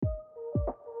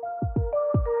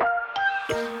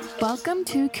Welcome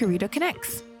to Corrido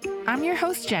Connects. I'm your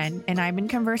host, Jen, and I've been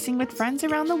conversing with friends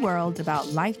around the world about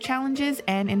life challenges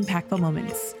and impactful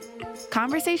moments.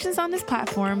 Conversations on this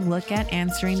platform look at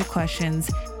answering the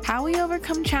questions how we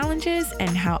overcome challenges and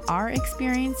how our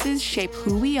experiences shape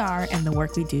who we are and the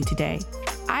work we do today.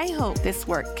 I hope this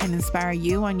work can inspire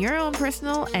you on your own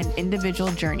personal and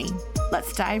individual journey.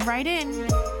 Let's dive right in.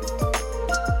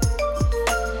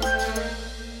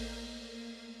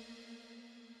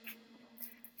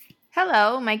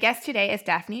 Hello, my guest today is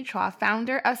Daphne Chua,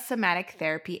 founder of Somatic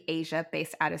Therapy Asia,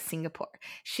 based out of Singapore.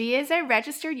 She is a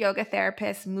registered yoga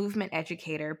therapist, movement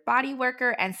educator, body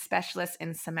worker, and specialist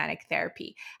in somatic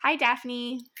therapy. Hi,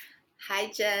 Daphne. Hi,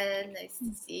 Jen. Nice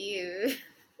to see you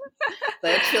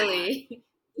virtually.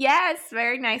 Yes,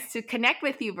 very nice to connect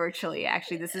with you virtually.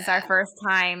 Actually, this is our first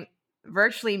time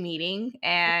virtually meeting,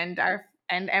 and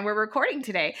we're recording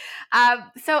today.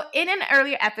 So in an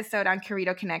earlier episode on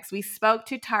Corrido Connects, we spoke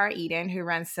to Tara Eden, who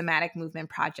runs somatic movement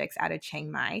projects out of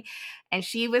Chiang Mai, and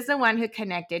she was the one who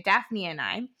connected Daphne and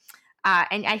I.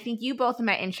 And I think you both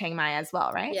met in Chiang Mai as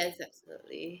well, right? Yes,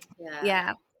 absolutely. Yeah.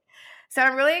 Yeah. So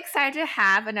I'm really excited to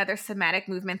have another somatic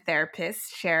movement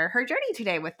therapist share her journey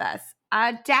today with us.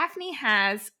 Daphne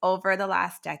has, over the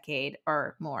last decade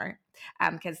or more,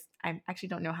 because I actually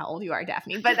don't know how old you are,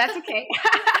 Daphne, but that's okay.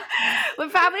 We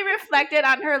probably reflected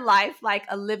on her life like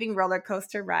a living roller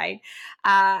coaster ride,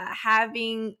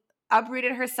 having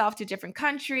uprooted herself to different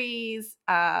countries,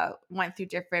 went through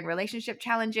different relationship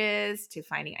challenges, to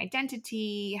finding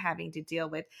identity, having to deal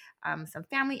with some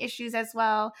family issues as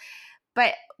well.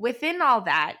 But within all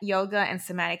that, yoga and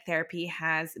somatic therapy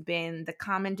has been the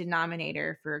common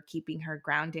denominator for keeping her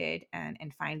grounded and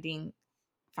finding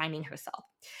herself.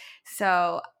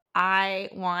 So I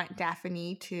want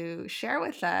Daphne to share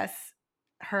with us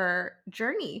her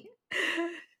journey.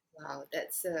 Wow,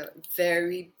 that's a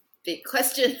very big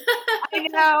question. I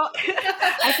know.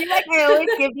 I feel like I always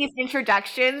give these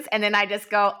introductions and then I just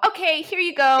go, okay, here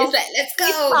you go. It's like, let's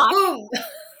Please go. talk. Boom.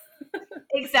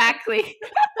 Exactly.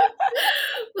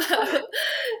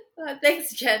 Well,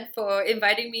 thanks, Jen, for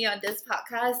inviting me on this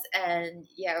podcast. And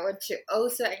yeah, I want to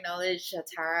also acknowledge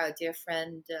Tara, a dear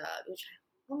friend,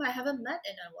 whom I haven't met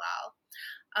in a while.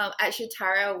 Actually,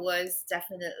 Tara was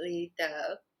definitely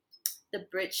the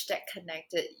bridge that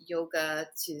connected yoga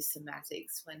to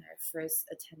somatics when I first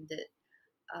attended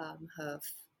her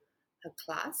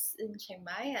class in Chiang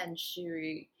Mai, and she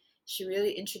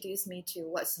really introduced me to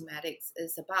what somatics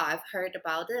is about. I've heard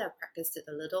about it, I've practiced it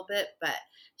a little bit, but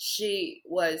she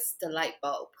was the light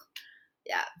bulb,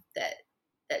 yeah,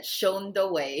 that shone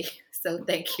the way. So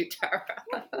thank you, Tara.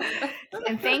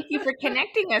 And thank you for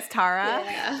connecting us, Tara.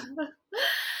 Yeah.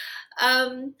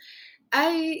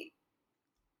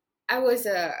 I was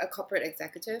a corporate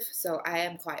executive, so I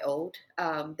am quite old.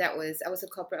 I was a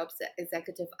corporate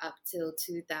executive up till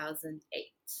 2008.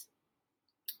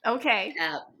 Okay.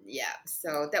 Yeah,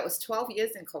 so that was 12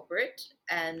 years in corporate,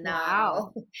 and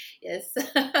Wow. now, yes,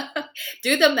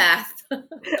 do the math. No,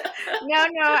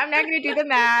 I'm not going to do the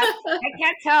math. I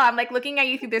can't tell. I'm like looking at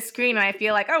you through the screen and I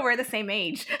feel like, oh, we're the same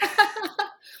age.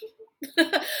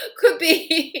 Could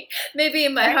be. Maybe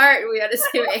in my heart we are the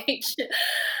same age.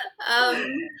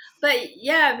 But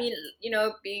yeah, I mean,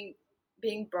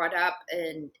 being brought up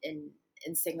in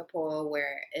Singapore,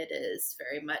 where it is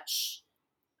very much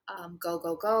go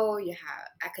go go. You have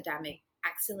academic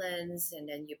excellence, and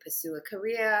then you pursue a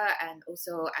career. And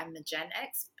also, I'm a Gen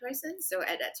X person, so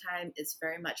at that time, it's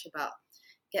very much about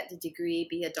get the degree,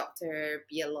 be a doctor,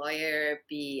 be a lawyer,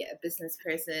 be a business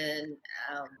person,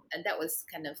 and that was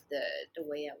kind of the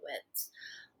way I went.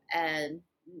 And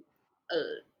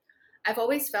I've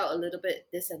always felt a little bit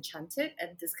disenchanted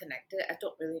and disconnected. I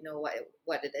don't really know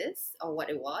what it is or what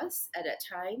it was at that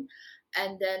time.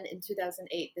 And then in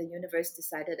 2008, the universe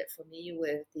decided it for me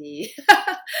with the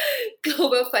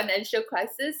global financial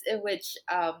crisis, in which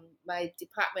my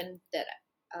department that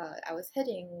I was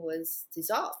heading was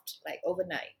dissolved like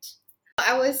overnight.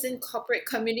 I was in corporate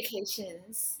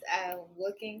communications,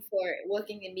 working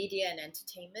in media and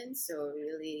entertainment, so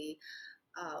really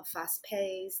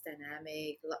fast-paced,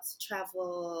 dynamic, lots of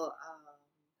travel.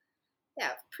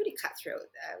 Yeah, pretty cutthroat,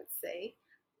 I would say.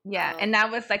 Yeah, and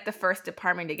that was like the first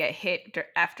department to get hit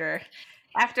after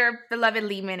beloved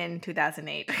Lehman in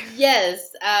 2008.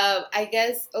 Yes, I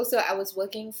guess also I was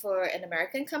working for an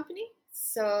American company,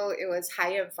 so it was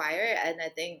hire and fire, and I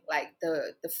think like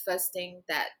the first thing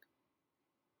that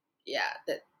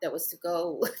was to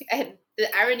go, and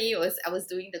the irony was I was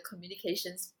doing the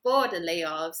communications for the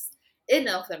layoffs in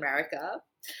North America,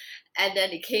 and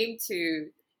then it came to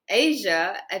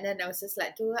Asia, and then I was just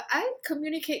like, do I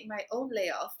communicate my own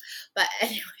layoff? But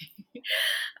anyway,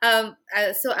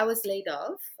 so I was laid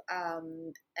off,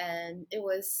 and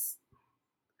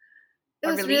A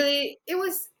relief? it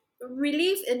was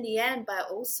relief in the end, but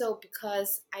also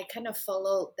because I kind of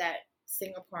followed that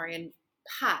Singaporean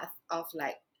path of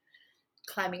like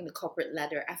climbing the corporate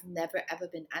ladder. I've never ever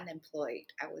been unemployed.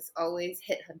 I was always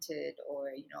headhunted,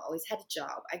 or always had a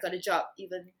job. I got a job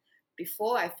even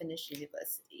before I finished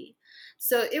university.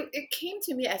 So it came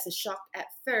to me as a shock at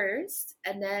first,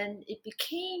 and then it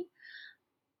became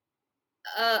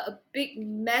a big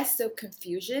mess of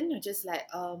confusion. Just like,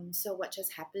 so what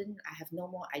just happened? I have no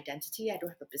more identity. I don't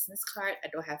have a business card. I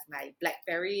don't have my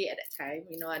BlackBerry at that time.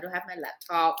 I don't have my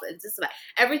laptop. It's just like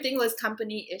everything was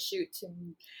company issued to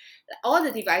me. All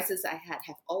the devices I had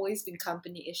have always been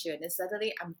company issued, and then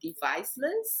suddenly I'm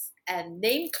deviceless and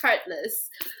name cardless.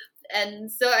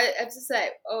 And so I'm just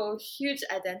like, oh, huge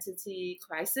identity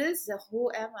crisis. So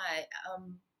who am I?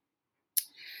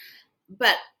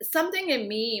 But something in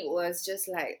me was just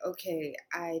like, okay,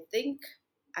 I think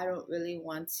I don't really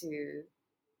want to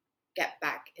get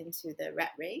back into the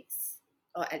rat race,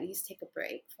 or at least take a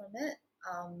break from it.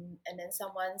 And then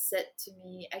someone said to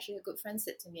me, actually a good friend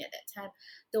said to me at that time,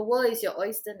 the world is your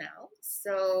oyster now.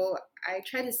 So I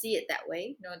try to see it that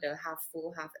way, the half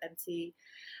full, half empty.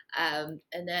 And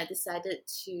then I decided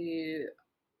to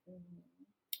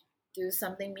do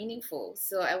something meaningful.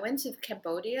 So I went to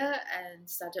Cambodia and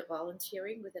started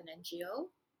volunteering with an NGO.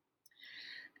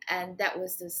 And that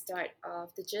was the start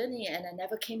of the journey. And I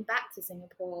never came back to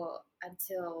Singapore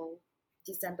until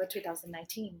December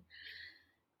 2019.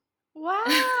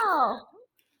 Wow.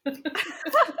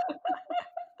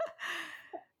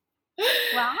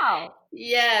 Wow.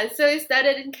 Yeah, so it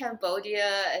started in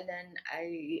Cambodia, and then I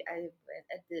went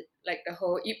and did like the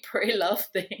whole eat, pray, love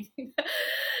thing.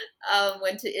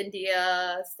 Went to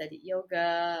India, studied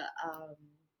yoga,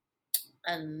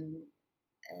 and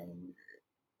and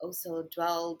also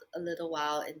dwelled a little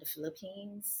while in the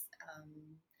Philippines,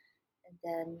 and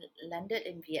then landed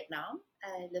in Vietnam.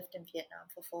 I lived in Vietnam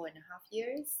for 4.5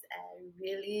 years. I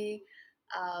really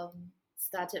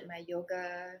started my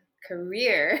yoga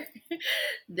career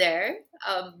there,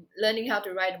 learning how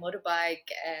to ride a motorbike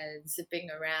and zipping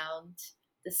around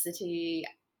the city.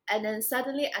 And then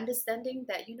suddenly understanding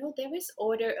that, there is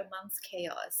order amongst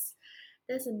chaos.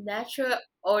 There's a natural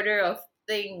order of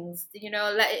things,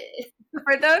 like.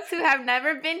 For those who have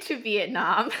never been to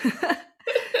Vietnam,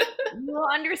 you'll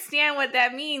understand what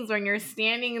that means when you're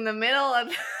standing in the middle of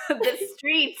the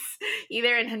streets,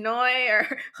 either in Hanoi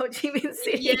or Ho Chi Minh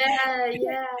City. Yeah.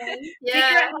 Figure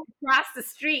out how to cross the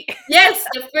street. Yes,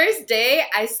 the first day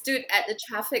I stood at the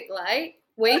traffic light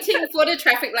waiting for the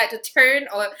traffic light to turn,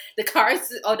 or the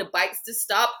cars or the bikes to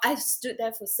stop. I stood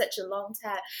there for such a long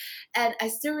time. And I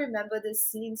still remember this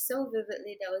scene so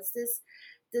vividly. There was this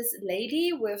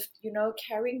lady with,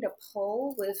 carrying the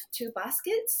pole with two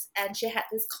baskets, and she had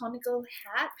this conical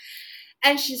hat,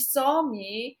 and she saw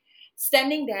me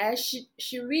standing there.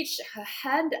 She reached her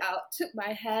hand out, took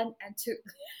my hand, and took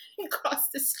me across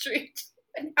the street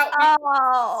and helped me.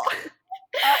 Oh.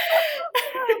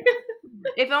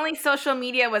 If only social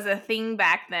media was a thing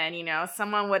back then,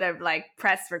 someone would have like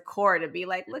pressed record to be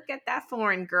like, look at that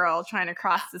foreign girl trying to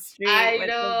cross the street I with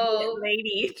know. the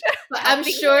lady. But I'm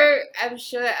sure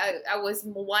I was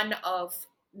one of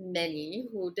many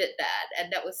who did that,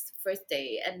 and that was the first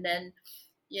day. And then,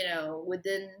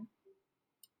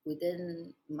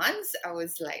 within months, I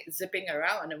was like zipping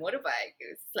around on a motorbike.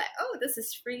 It was like, oh, this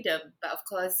is freedom. But of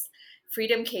course,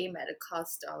 freedom came at a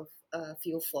cost of a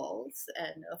few falls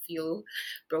and a few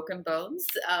broken bones.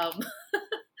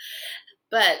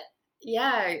 But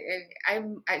yeah,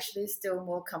 I'm actually still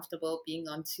more comfortable being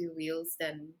on two wheels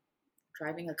than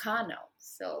driving a car now.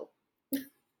 So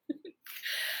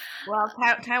Well,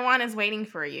 Taiwan is waiting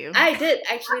for you. I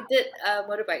actually did a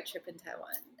motorbike trip in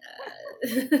Taiwan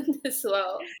as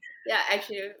well. Yeah,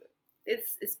 actually,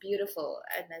 it's beautiful.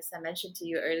 And as I mentioned to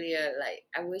you earlier, like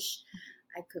I wish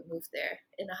I could move there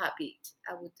in a heartbeat.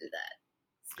 I would do that.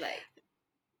 It's like,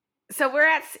 so we're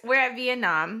at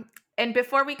Vietnam, and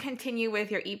before we continue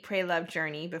with your Eat, Pray, Love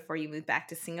journey, before you move back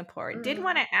to Singapore, did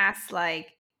want to ask,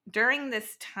 like, during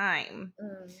this time,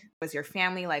 was your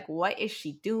family like, what is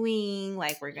she doing?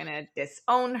 Like, we're gonna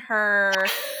disown her.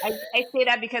 I say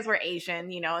that because we're Asian,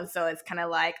 and so it's kind of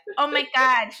like, oh my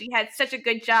God, she had such a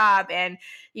good job, and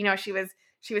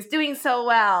she was doing so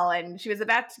well, and she was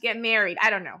about to get married. I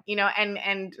don't know,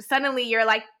 and suddenly you're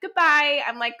like, goodbye.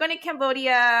 I'm like going to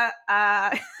Cambodia.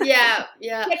 yeah.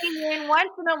 Checking in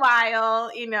once in a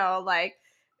while, like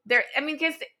there. I mean,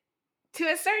 because to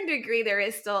a certain degree, there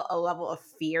is still a level of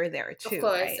fear there Of too,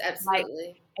 course, right? Like,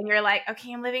 absolutely. and you're like,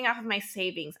 okay, I'm living off of my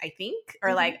savings, I think,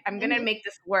 or Hmm. like, I'm gonna Hmm. make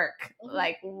this work. Hmm.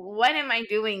 Like, what am I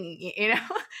doing? You know,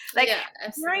 like Yeah,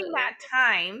 during absolutely. that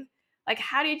time, like,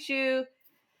 how did you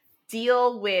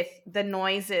deal with the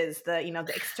noises, the,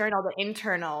 the external, the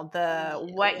internal, the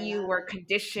what you were Yeah.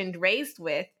 conditioned, raised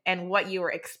with, and what you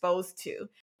were exposed to?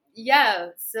 Yeah,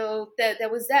 so there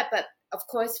was that, but of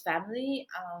course family,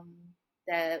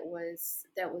 that was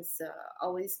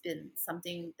always been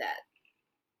something that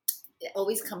it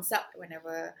always comes up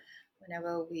whenever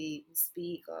we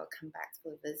speak or come back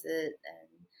for a visit.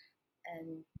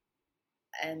 And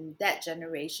and that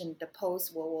generation, the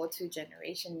post World War II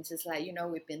generation, is just like,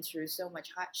 we've been through so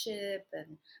much hardship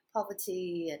and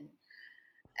poverty,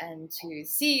 and to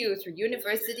see you through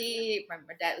university. My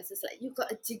dad was just like, you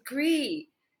got a degree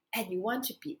and you want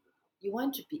to be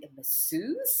a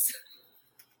masseuse.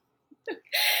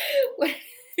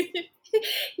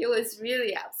 He was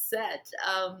really upset,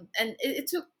 and it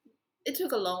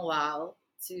took a long while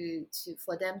to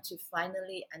for them to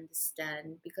finally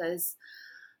understand, because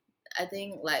I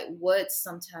think like words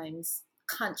sometimes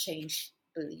can't change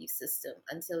belief system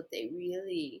until they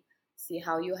really see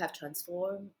how you have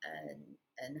transformed,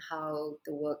 and how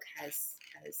the work has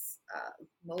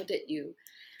molded you,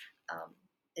 um,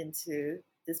 into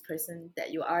this person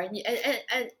that you are.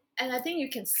 And I think you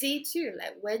can see too,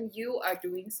 like when you are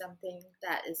doing something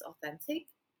that is authentic,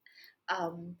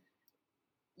 um,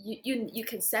 you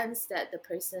can sense that the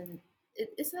person,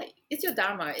 it's like it's your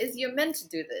dharma, is you're meant to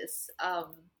do this,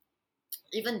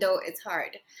 even though it's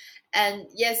hard. And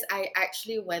yes, I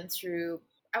actually went through,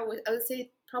 I would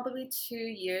say probably 2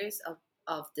 years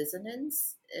of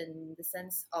dissonance, in the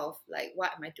sense of like,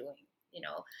 what am I doing? You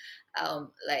know,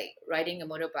 like riding a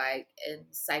motorbike in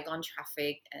Saigon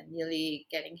traffic and nearly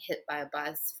getting hit by a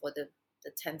bus for the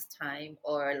 10th time,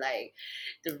 or like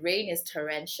the rain is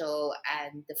torrential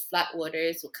and the flood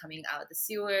waters were coming out of the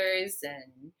sewers,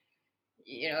 and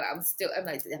I'm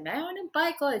like, am I on a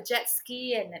bike or a jet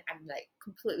ski? And then I'm like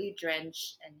completely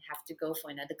drenched and have to go for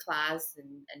another class,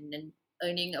 and then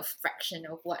earning a fraction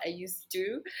of what I used to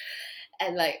do.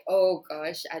 And like, oh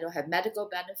gosh, I don't have medical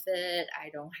benefit. I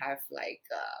don't have like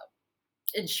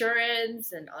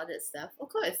insurance and all that stuff. Of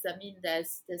course, I mean,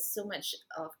 there's so much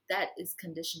of that is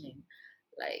conditioning,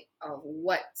 like of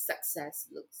what success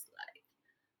looks like.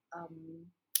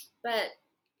 But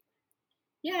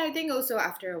yeah, I think also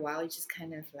after a while, you just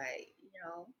kind of like,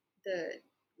 the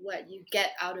what you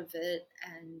get out of it,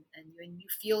 and when you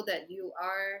feel that you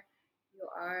are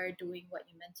doing what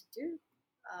you're meant to do,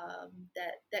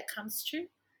 that comes true,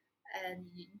 and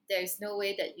there's no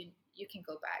way that you can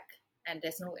go back, and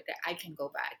there's no way that I can go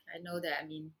back. I know that. I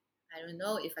mean, I don't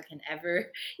know if I can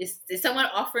ever. Did someone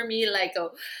offer me like a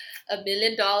 $1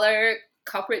 million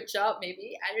corporate job?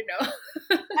 Maybe, I don't know.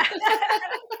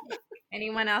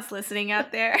 Anyone else listening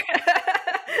out there?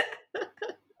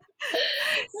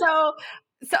 so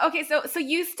so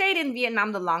you stayed in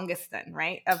Vietnam the longest then,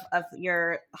 right? Of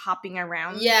your hopping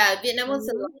around. Yeah, Vietnam was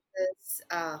the Mhm.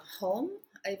 longest home,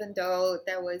 even though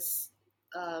there was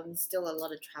still a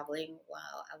lot of traveling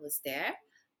while I was there.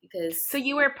 So Because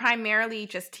you were primarily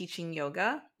just teaching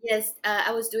yoga? yes,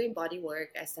 I was doing body work.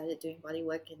 I started doing body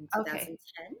work in Okay.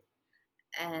 2010,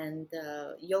 and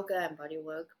yoga and body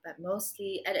work. But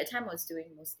mostly at that time, I was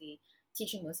doing mostly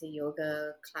teaching mostly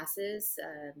yoga classes,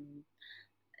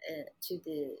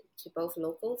 to both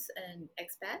locals and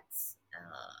expats.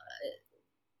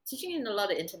 Teaching in a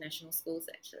lot of international schools,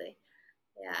 actually.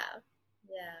 Yeah,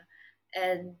 yeah.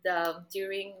 And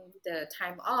during the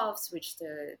time offs, which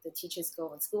the teachers go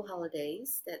on school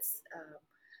holidays, that's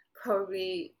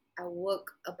probably I work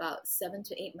about 7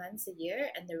 to 8 months a year,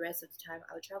 and the rest of the time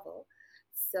I'll travel.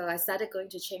 So I started going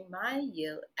to Chiang Mai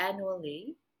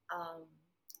annually, um,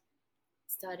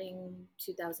 starting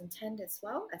 2010 as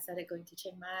well. I started going to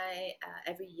Chiang Mai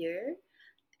every year,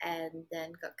 and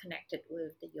then got connected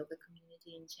with the yoga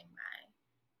community in Chiang Mai.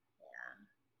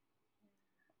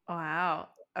 Wow.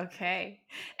 Okay.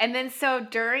 And then so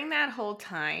during that whole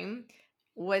time,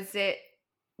 was it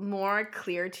more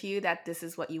clear to you that this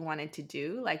is what you wanted to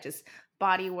do? Like just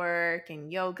body work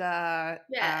and yoga.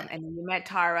 Yeah, And then you met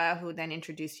Tara, who then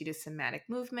introduced you to somatic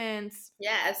movements.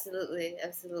 yeah, absolutely,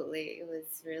 absolutely. It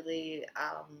was really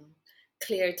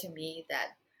clear to me that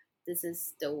this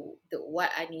is the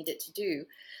what I needed to do.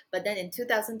 But then in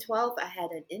 2012, I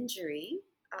had an injury,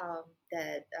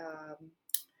 that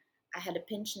I had a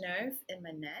pinched nerve in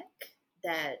my neck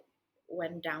that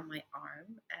went down my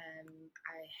arm, and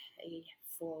I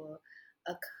for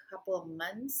a couple of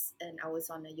months, and I was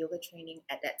on a yoga training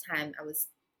at that time. I was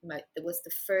it was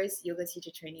the first yoga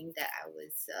teacher training that I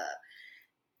was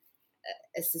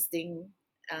assisting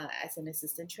as an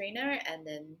assistant trainer,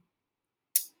 and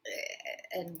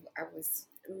I was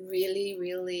really,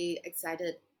 really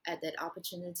excited at that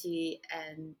opportunity.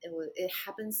 And it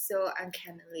happened so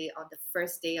uncannily on the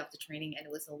first day of the training, and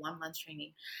it was a 1 month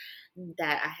training,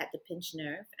 that I had the pinched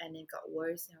nerve, and it got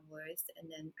worse and worse, and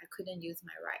then I couldn't use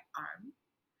my right arm,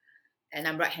 and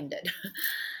I'm right-handed.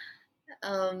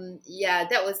 Yeah,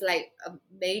 that was like a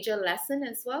major lesson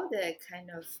as well that kind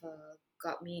of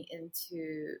got me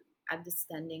into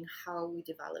understanding how we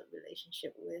develop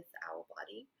relationship with our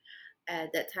body.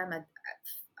 At that time,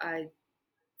 I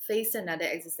faced another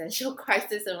existential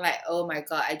crisis. I'm like, oh my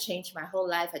god, I changed my whole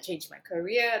life. I changed my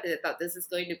career. I thought this is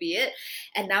going to be it,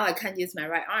 and now I can't use my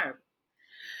right arm.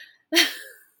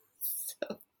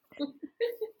 So,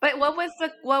 But what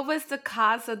was the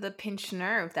cause of the pinched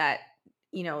nerve that,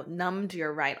 numbed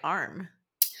your right arm?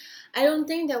 I don't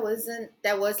think there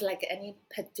was like any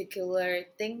particular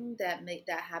thing that made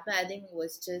that happen. I think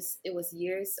it was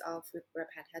years of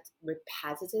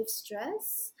repetitive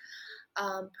stress,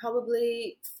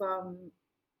 probably from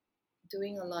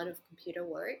doing a lot of computer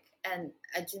work. And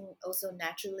I didn't also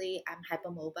naturally, I'm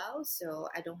hypermobile, so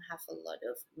I don't have a lot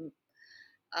of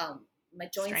my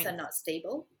joints are Strength. not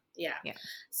stable. Yeah. Yeah.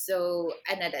 So,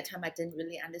 and at that time, I didn't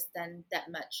really understand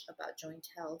that much about joint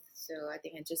health. So I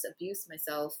think I just abused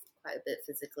myself quite a bit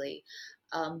physically,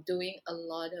 doing a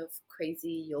lot of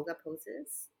crazy yoga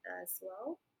poses as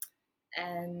well.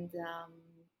 And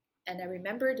and I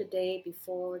remember the day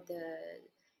before the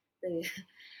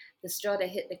the straw that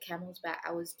hit the camel's back,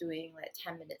 I was doing like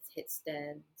 10 minutes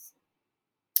headstands,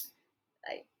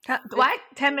 like What?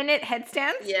 10-minute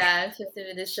headstands? yeah, 15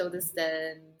 minutes shoulder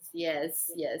stands. Yes,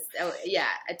 yes. Oh, yeah,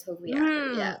 I totally,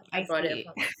 yeah, I I brought it see.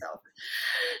 upon myself.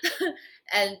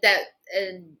 and that,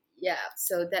 and yeah,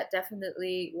 so that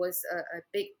definitely was a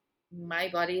big my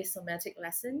body somatic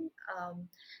lesson.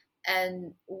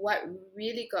 And what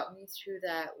really got me through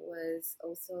that was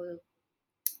also,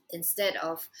 instead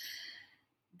of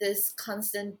this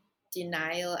constant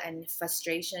denial and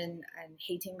frustration and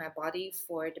hating my body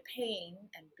for the pain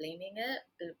and blaming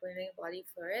the body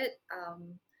for it,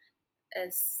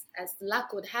 as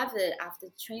luck would have it, after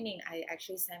training, I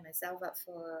actually signed myself up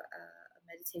for a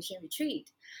meditation retreat,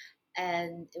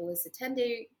 and it was a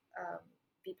 10-day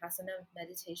vipassana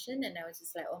meditation, and I was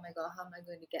just like, oh my god, how am I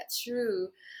going to get through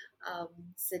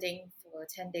sitting for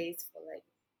 10 days for like,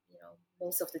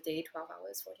 most of the day, 12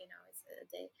 hours, 14 hours a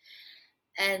day.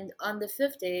 And on the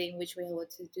fifth day, in which we were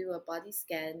to do a body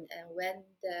scan, and when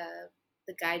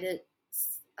the guided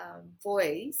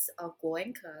voice of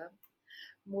Goenka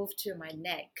moved to my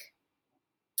neck,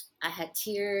 I had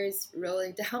tears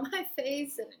rolling down my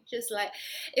face, and just like,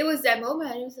 it was that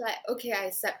moment. I was like, okay, I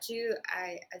accept you.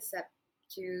 I accept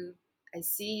you. I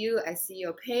see you. I see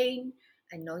your pain.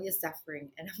 I know you're suffering,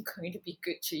 and I'm going to be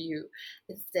good to you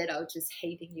instead of just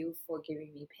hating you for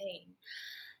giving me pain.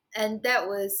 And that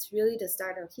was really the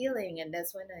start of healing. And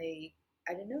that's when I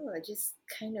don't know, I just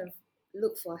kind of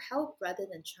look for help rather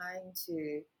than trying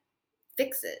to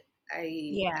fix it.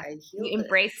 Yeah. I You healed it.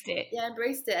 embraced it. Yeah, I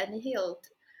embraced it and healed.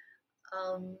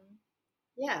 Um,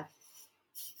 yeah.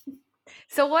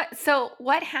 So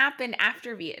what happened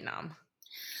after Vietnam?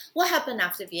 What happened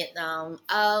after Vietnam?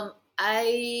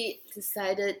 I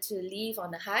decided to leave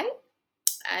on a high.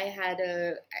 I had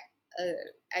a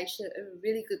actually a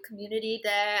really good community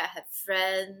there. I had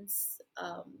friends,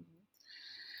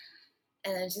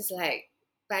 and I just like,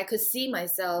 but I could see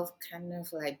myself kind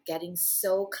of like getting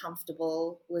so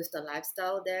comfortable with the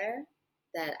lifestyle there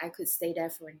that I could stay there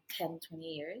for 10, 20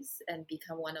 years and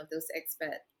become one of those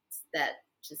expats that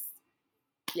just,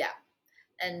 yeah.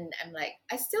 And I'm like,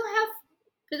 I still have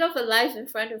a bit of a life in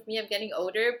front of me. I'm getting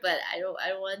older, but I don't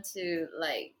want to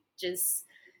like just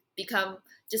become,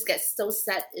 just get so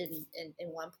set in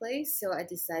one place. So I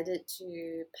decided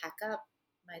to pack up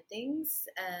my things,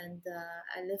 and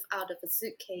I lived out of a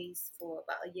suitcase for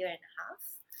about a year and a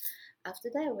half. After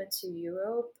that, I went to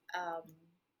Europe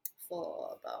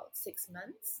for about 6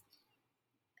 months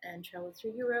and traveled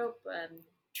through Europe and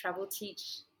travel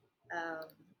teach um,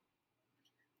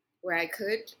 where I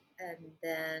could, and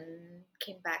then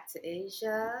came back to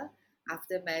Asia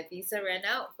after my visa ran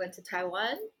out. Went to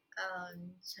Taiwan,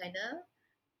 China,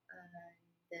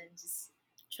 and then just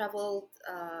traveled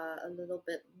a little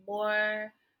bit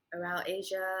more around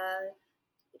Asia,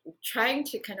 trying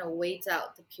to kind of wait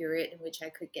out the period in which I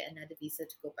could get another visa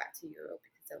to go back to Europe,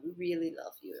 because I really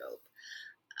love Europe.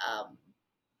 Um,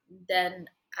 then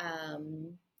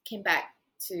came back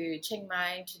to Chiang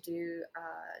Mai to do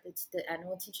the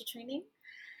annual teacher training.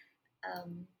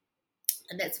 Um,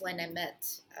 and that's when I met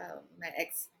my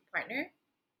ex partner,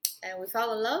 and we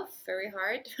fell in love very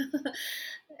hard.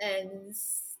 And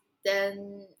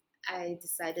then I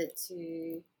decided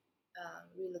to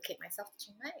relocate myself to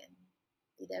Chiang Mai and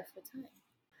be there for a time.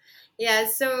 Yeah,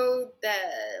 so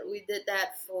that we did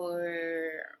that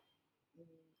for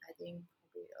I think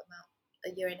probably about a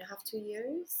year and a half, 2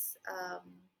 years.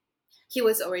 He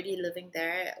was already living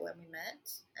there when we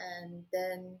met, and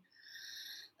then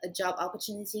a job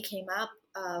opportunity came up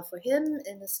for him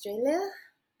in Australia,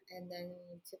 and then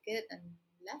he took it and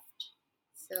left.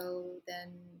 So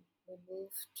then we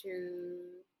moved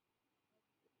to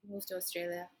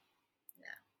Australia,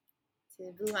 yeah,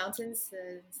 to Blue Mountains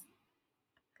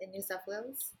in New South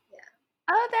Wales. Yeah,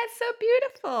 Oh, that's so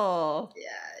beautiful.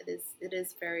 yeah, it is. It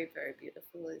is very very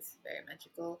beautiful. It's very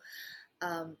magical.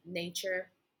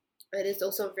 Nature. It is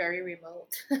also very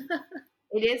remote.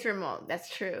 It is remote. That's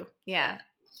true. Yeah, Yeah.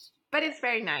 But yeah. it's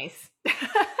very nice.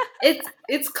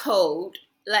 It's cold.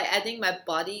 Like I think my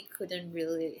body couldn't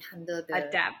really handle the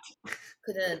Adapt.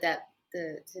 couldn't adapt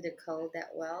to the cold that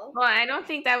well. Well, I don't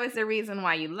think that was the reason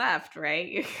why you left,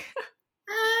 right?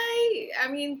 I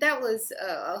mean that was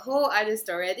a whole other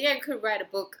story. I think I could write a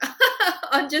book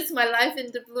on just my life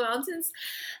in the Blue Mountains.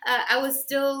 I was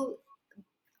still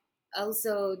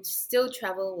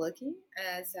travel working,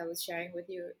 as I was sharing with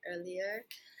you earlier,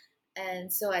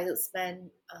 and so I would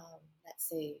spend let's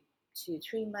say 2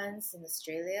 3 months in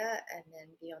Australia and then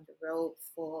be on the road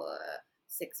for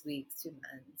 6 weeks, 2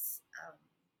 months.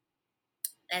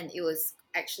 And it was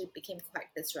actually became quite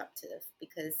disruptive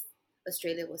because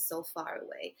Australia was so far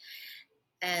away,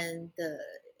 and the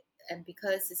and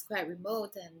because it's quite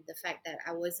remote, and the fact that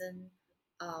I wasn't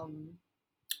um,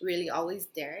 really always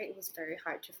there, it was very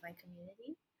hard to find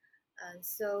community.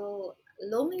 So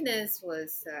loneliness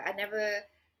was I never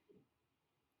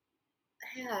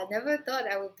thought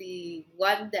I would be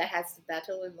one that has to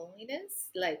battle with loneliness.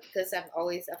 Like because I've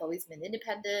always been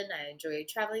independent. I enjoy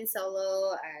traveling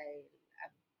solo. I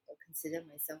consider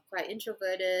myself quite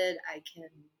introverted. I'm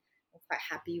quite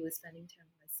happy with spending time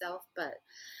with myself. But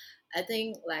I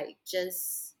think like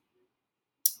just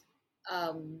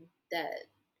that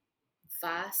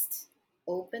vast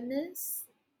openness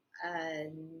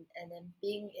and then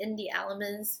being in the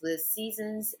elements with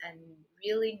seasons and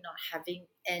really not having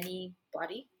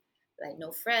anybody, like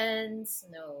no friends,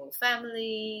 no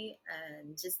family,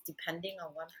 and just depending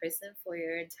on one person for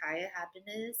your entire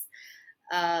happiness.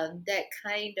 That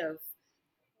kind of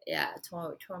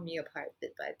tore me apart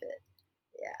bit by bit.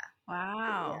 Yeah, yeah,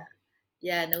 Wow.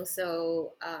 yeah. And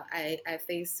also I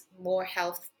face more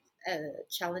health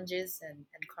challenges and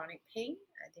chronic pain.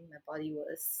 I think my body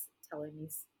was telling me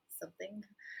something.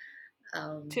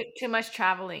 um, Too much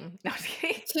traveling. No, I'm just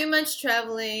kidding. Too much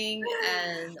traveling,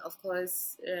 and of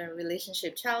course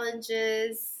relationship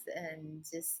challenges, and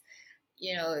just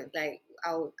like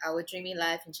our dreamy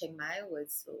life in Chiang Mai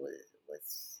was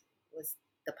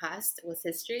the past, was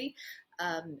history.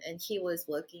 And he was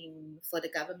working for the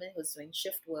government, was doing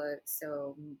shift work,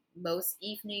 so most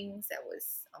evenings I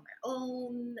was on my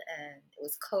own, and it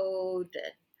was cold,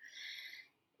 and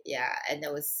yeah, and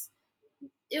it was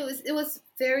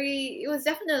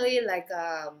definitely like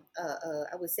I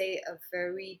would say a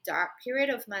very dark period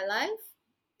of my life,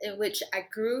 in which I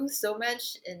grew so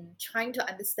much in trying to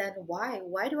understand why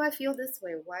do I feel this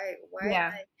way, why am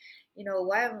Yeah. I,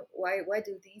 why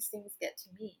do these things get to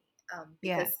me,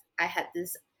 Yeah. because I had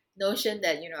this notion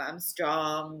that I'm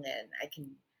strong and I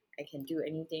can do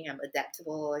anything, I'm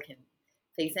adaptable, I can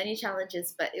face any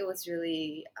challenges. But it was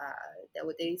really there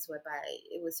were days whereby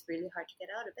it was really hard to get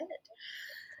out of bed.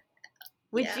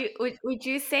 Would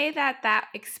Yeah. you say that that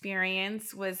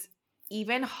experience was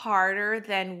even harder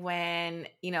than when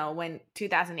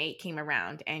 2008 came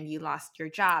around and you lost your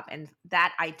job and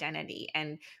that identity,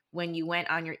 and when you went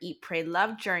on your Eat, Pray,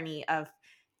 Love journey of,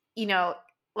 you know,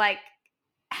 like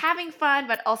having fun,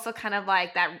 but also kind of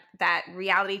like that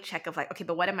reality check of like, okay,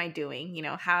 but what am I doing?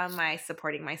 How am I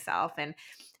supporting myself, and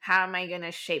how am I going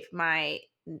to shape my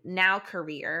now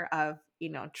career of,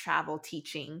 travel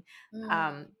teaching?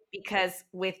 Mm. Because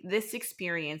with this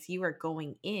experience, you were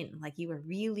going in, like you were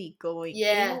really going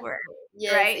Yeah. inward,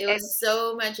 Yes, right? it And was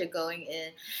so much a going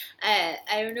in. I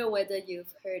don't know whether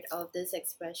you've heard of this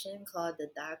expression called the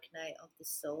dark night of the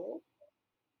soul.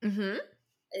 mhm.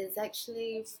 It's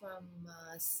actually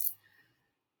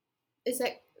it's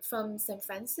like from St.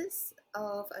 Francis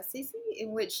of Assisi,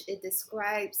 in which it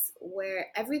describes where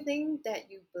everything that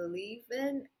you believe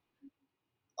in,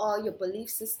 all your belief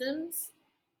systems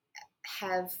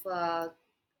have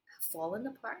fallen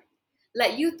apart.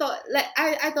 like you thought, like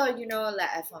I thought, like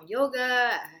I found yoga,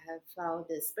 I have found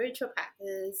the spiritual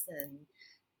practice,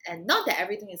 and not that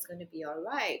everything is going to be all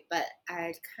right, but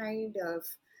I kind of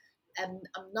I'm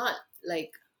not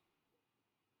like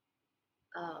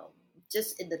um,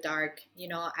 just in the dark.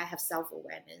 I have self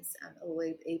awareness. I'm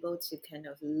always able to kind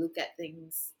of look at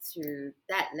things through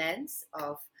that lens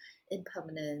of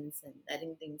impermanence and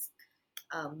letting things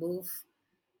move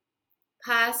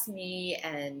past me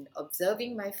and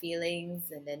observing my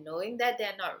feelings and then knowing that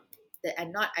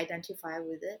I'm not identified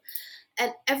with it,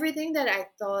 and everything that I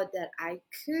thought that I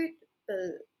could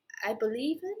I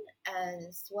believe in,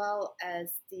 as well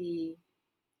as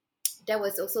there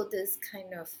was also this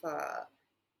kind of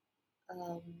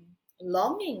um,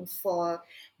 longing for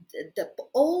the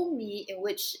old me, in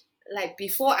which, like,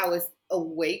 before I was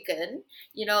awakened,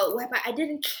 whereby I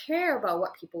didn't care about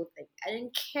what people think. I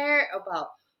didn't care about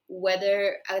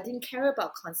whether I didn't care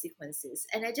about consequences,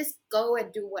 and I just go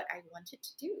and do what I wanted to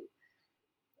do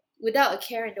without a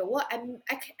care in the world. At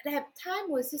that time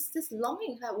was just this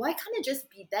longing, like, why can't I just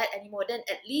be that anymore? Then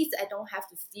at least I don't have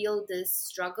to feel this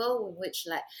struggle in which,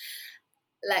 like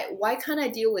why can't I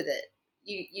deal with it?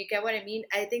 You get what I mean?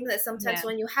 I think that sometimes Yeah.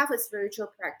 when you have a spiritual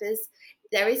practice,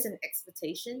 there is an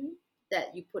expectation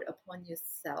that you put upon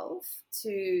yourself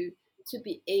to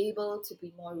be able to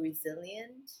be more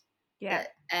resilient, Yeah.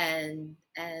 that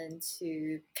and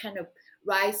to kind of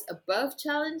rise above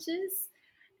challenges.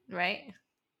 Right.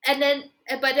 And then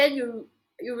but then you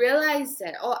realize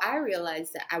that, oh, I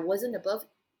realized that I wasn't above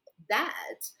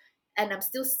that, and I'm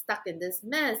still stuck in this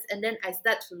mess, and then I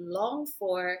start to long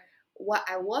for what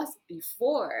I was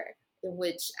before, in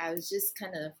which I was just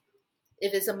kind of,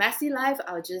 if it's a messy life,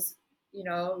 I'll just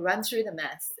run through the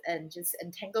mess and just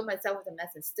entangle myself with the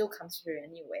mess and still come through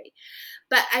anyway.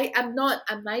 But I'm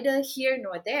neither here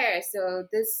nor there. So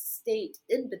this state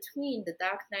in between, the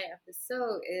dark night of the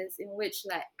soul, is in which,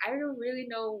 like, I don't really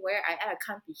know where I am. I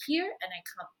can't be here and I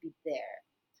can't be there.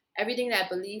 Everything that I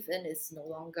believe in is no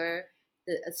longer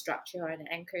a structure or an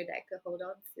anchor that I could hold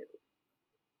on to.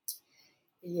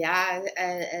 Yeah,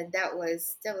 and that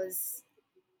was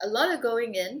a lot of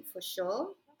going in, for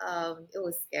sure. It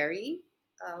was scary,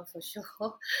 for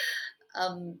sure.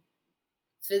 Um,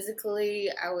 physically,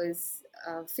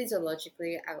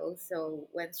 physiologically, I also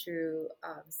went through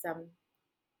some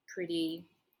pretty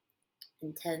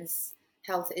intense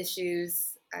health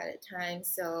issues at the time.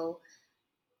 So,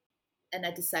 and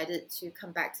I decided to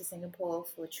come back to Singapore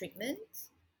for treatment,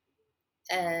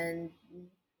 and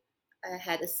I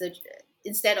had a surgery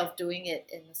instead of doing it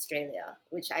in Australia,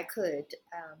 which I could,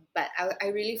 but I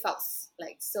really felt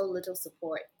like so little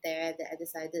support there that I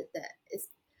decided that it's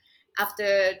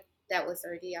after that was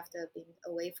already after being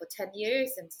away for 10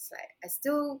 years, and just like I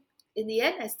still, in the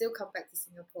end, I still come back to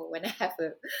Singapore when I have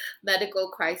a medical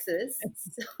crisis.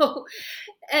 So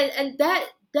and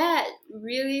that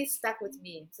really stuck with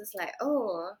me. It's just like,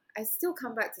 oh, I still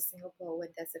come back to Singapore when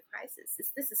there's a crisis.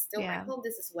 This is still my Yeah. home.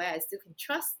 This is where I still can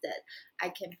trust that I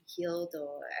can be healed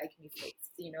or I can be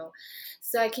fixed.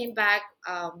 So I came back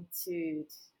to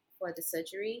for the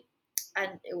surgery,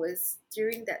 and it was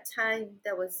during that time,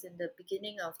 that was in the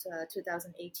beginning of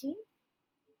 2018.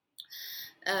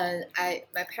 I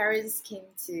my parents came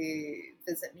to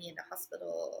visit me in the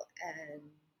hospital, and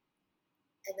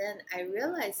then I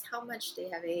realized how much they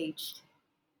have aged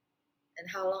and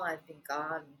how long I've been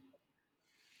gone.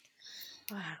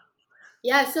 Wow.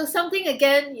 Yeah, so something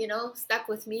again, stuck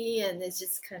with me, and it's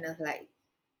just kind of like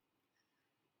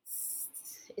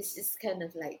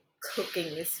cooking,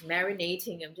 it's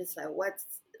marinating. I'm just like,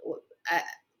 I,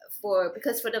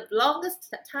 because for the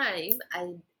longest time,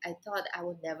 I thought I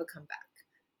would never come back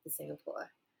to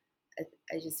Singapore.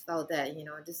 I just felt that,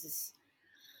 this is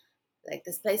like,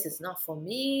 this place is not for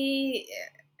me.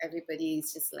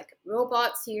 Everybody's just like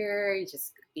robots here. You're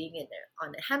just being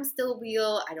on a hamster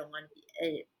wheel. I don't want to be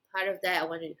a part of that. I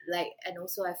want to, like, and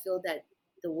also I feel that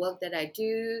the work that I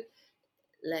do,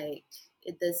 like,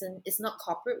 it's not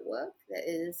corporate work. That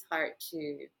it is hard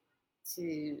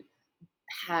to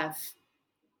have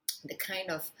the kind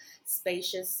of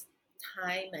spacious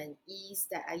time and ease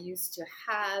that I used to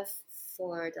have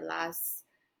for the last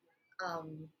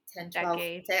 10, 12,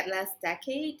 Decade. that last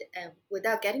decade, and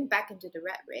without getting back into the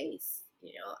rat race.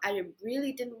 I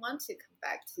really didn't want to come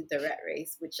back to the rat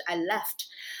race, which I left.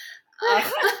 Uh,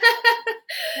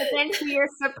 But then, to your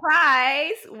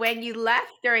surprise, when you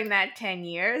left during that 10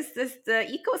 years, the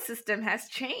ecosystem has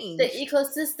the changed.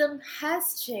 ecosystem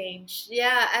has changed.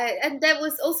 Yeah, and that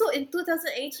was also in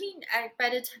 2018.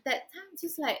 That time,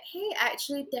 just like, hey,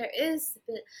 actually, there is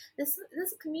this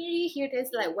community here.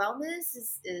 There's like wellness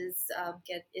is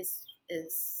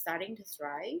is starting to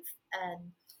thrive, and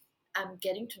I'm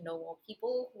getting to know more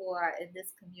people who are in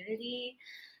this community.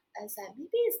 I said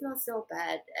maybe it's not so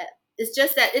bad. It's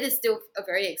just that it is still a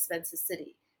very expensive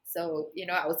city. So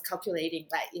I was calculating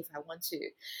like if I want to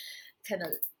kind of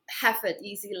have an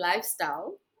easy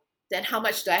lifestyle, then how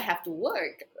much do I have to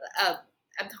work? Um,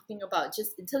 I'm talking about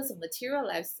just in terms of material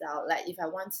lifestyle. Like if I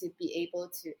want to be able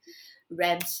to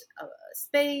rent a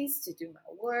space to do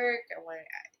my work, I want,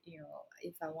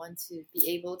 if I want to be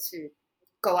able to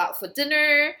go out for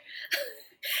dinner,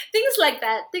 things like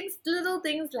that. Little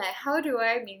things like how do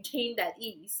I maintain that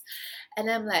ease? And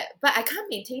I'm like, but I can't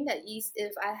maintain that ease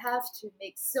if I have to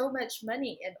make so much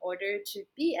money in order to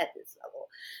be at this level.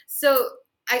 So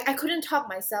I couldn't talk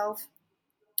myself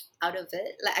out of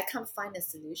it. Like I can't find a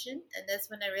solution. And that's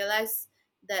when I realized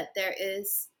that there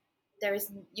is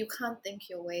you can't think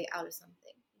your way out of something.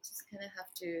 You just kind of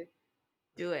have to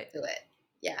Do it. do it.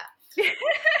 Yeah.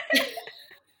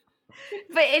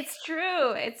 But it's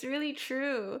true. It's really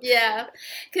true. Yeah,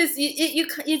 because you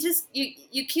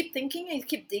keep thinking and you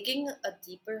keep digging a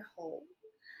deeper hole.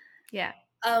 Yeah.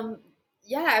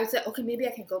 Yeah, I was like, okay, maybe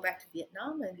I can go back to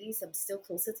Vietnam. At least I'm still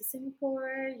closer to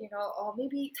Singapore, or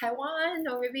maybe Taiwan,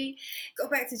 or maybe go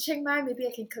back to Chiang Mai. Maybe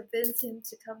I can convince him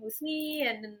to come with me,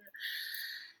 and then,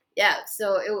 yeah.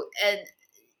 So and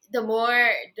the more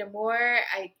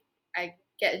I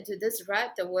get into this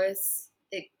rut, the worse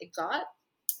it got,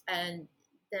 and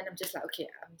then I'm just like, okay,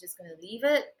 I'm just gonna leave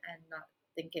it and not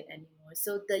think it anymore.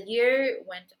 So the year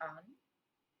went on,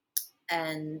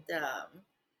 and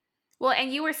Well,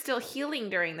 and you were still healing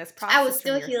during this I was process from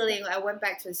still your healing. I went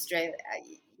back to Australia.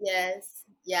 Yes,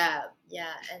 yeah,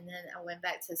 yeah. And then I went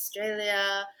back to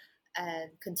Australia and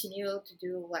continued to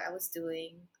do what I was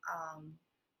doing.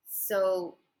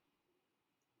 So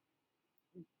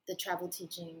the travel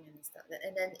teaching and stuff.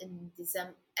 And then in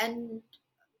end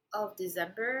of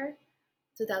December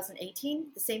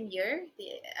 2018, the same year,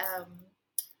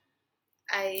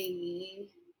 I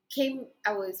came.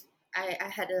 I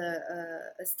had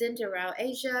a stint around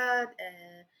Asia,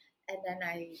 and then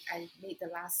I made the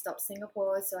last stop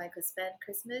Singapore, so I could spend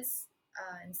Christmas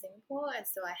in Singapore, and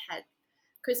so I had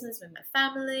Christmas with my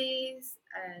families.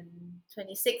 And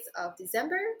 26th of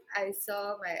December, I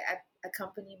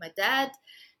accompanied my dad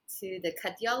to the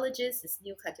cardiologist, this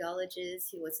new cardiologist.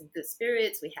 He was in good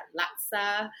spirits. We had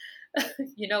laksa.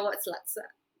 You know what's laksa?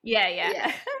 Yeah, Yeah.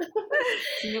 yeah.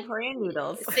 Singaporean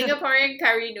noodles. Singaporean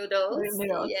curry noodles.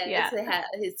 Noodles, yeah. Yes, we had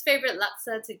his favorite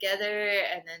laksa together,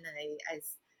 and then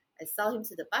I saw him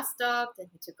to the bus stop. Then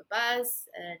he took a bus,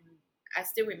 and I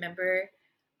still remember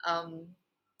um,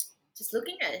 just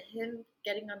looking at him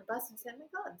getting on the bus and saying, "Oh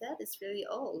my God, Dad is really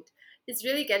old. He's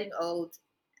really getting old."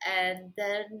 And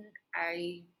then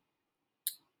I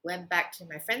went back to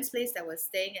my friend's place that was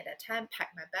staying at that time,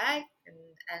 packed my bag, and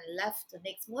left the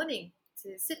next morning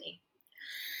to Sydney.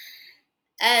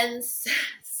 And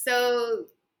so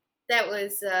that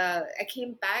was I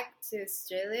came back to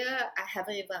Australia. I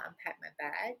haven't even unpacked my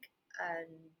bag, and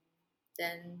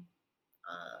then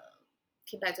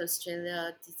came back to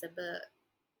Australia December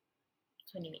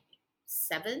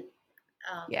 27.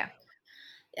 Yeah.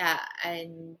 Yeah,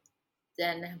 and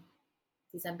then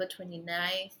December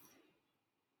 29th,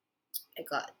 I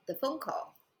got the phone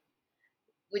call,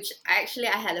 which actually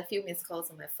I had a few missed calls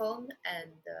on my phone,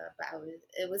 and but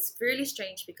it was really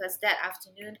strange because that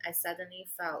afternoon I suddenly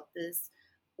felt this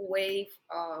wave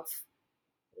of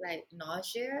like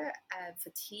nausea and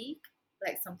fatigue,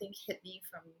 like something hit me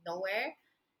from nowhere,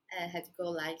 and I had to go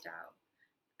lie down.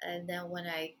 And then when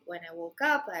I woke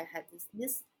up, I had this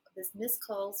missed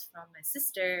calls from my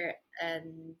sister,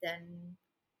 and then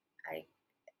I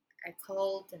I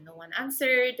called and no one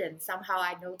answered, and somehow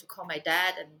I know to call my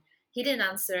dad, and he didn't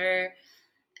answer.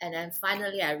 And then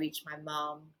finally I reached my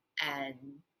mom,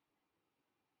 and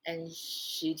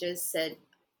she just said,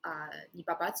 你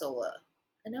爸爸走了.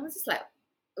 And I was just like,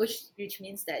 which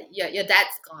means that your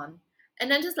dad's gone.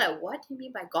 And I'm just like, what do you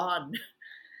mean by gone?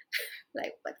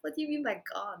 Like, what do you mean by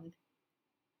gone?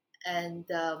 And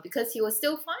because he was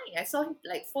still fine. I saw him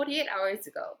like 48 hours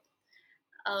ago.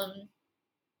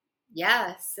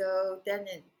 Yeah, so then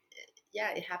it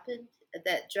happened.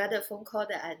 That dreaded phone call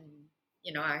that I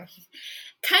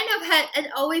kind of had, and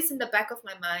always in the back of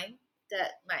my mind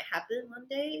that might happen one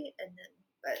day, and then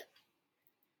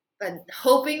but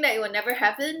hoping that it will never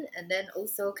happen, and then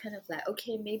also kind of like,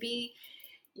 okay, maybe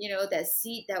that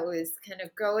seed that was kind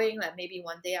of growing, like maybe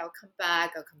one day I'll come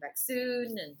back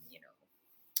soon, and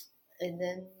and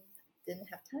then didn't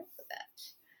have time for that.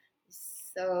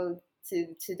 So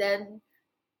to then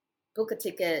book a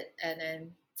ticket, and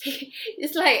then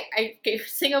it's like I gave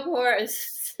Singapore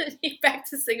back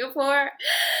to Singapore.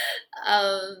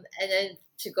 And then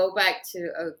to go back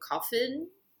to a coffin,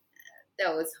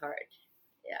 that was hard.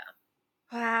 Yeah.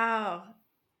 Wow.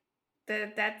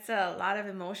 That's a lot of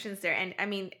emotions there. And I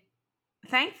mean,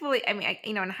 thankfully, I mean,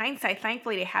 in hindsight,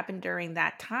 thankfully they happened during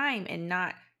that time and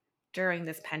not during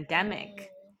this pandemic.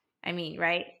 Mm, I mean,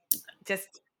 right?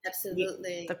 Just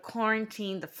the absolutely.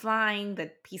 quarantine, the flying,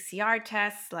 the PCR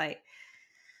tests, like,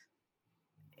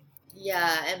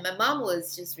 Yeah, and my mom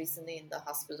was just recently in the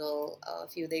hospital a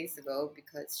few days ago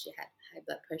because she had high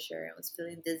blood pressure and was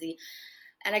feeling dizzy,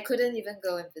 and I couldn't even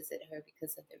go and visit her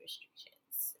because of the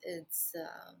restrictions.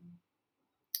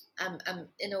 I'm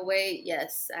in a way,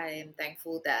 yes, I am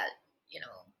thankful that you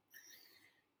know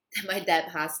my dad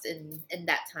passed in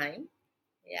that time.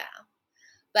 Yeah,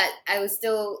 but I was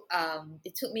still.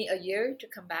 It took me a year to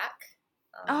come back.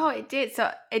 oh, Um, it did.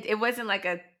 So it wasn't like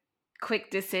a quick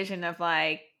decision of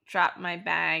like, drop my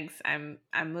bags. I'm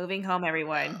moving home,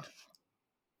 everyone.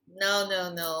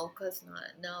 no, of course not.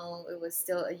 No, it was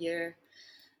still a year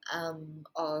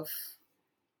of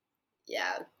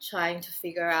yeah trying to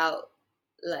figure out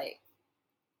like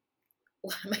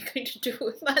what am I going to do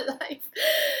with my life.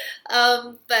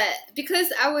 But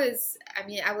because I was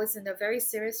in a very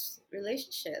serious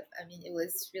relationship. I mean, it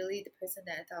was really the person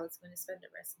that I thought I was going to spend the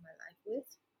rest of my life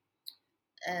with,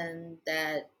 and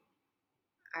that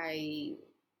I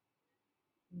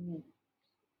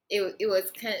it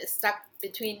was kind of stuck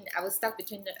between I was stuck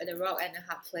between the rock and a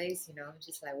hard place,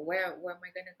 just like where am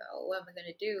I gonna go, what am I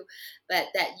gonna do. But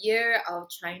that year of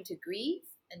trying to grieve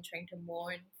and trying to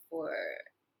mourn for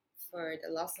for the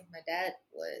loss of my dad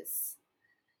was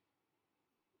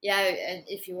yeah. And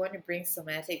if you want to bring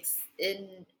somatics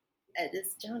in at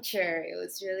this juncture, it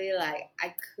was really like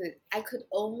I could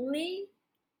only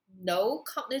know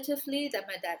cognitively that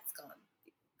my dad's gone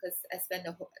because I spent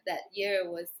that year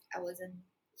I wasn't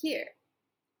here.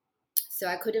 So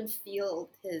I couldn't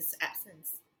feel his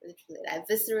absence. Literally, like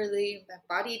viscerally, my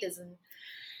body doesn't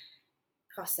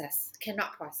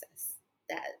cannot process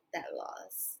that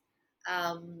loss.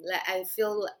 Like I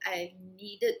feel I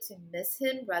needed to miss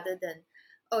him rather than,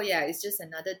 oh yeah, it's just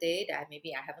another day that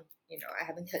maybe I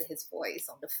haven't heard his voice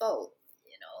on the phone,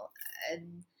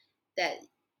 and that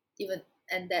even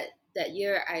and that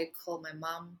year I called my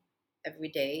mom every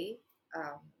day,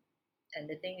 um, and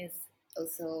the thing is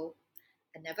also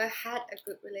I never had a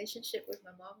good relationship with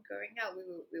my mom growing up.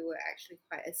 We were actually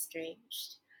quite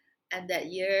estranged, and that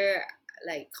year,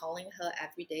 like calling her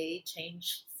every day,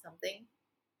 changed something,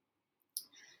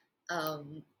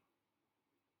 um,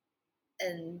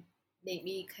 and made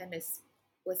me kind of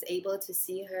was able to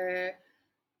see her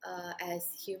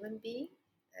as human being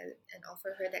and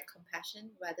offer her that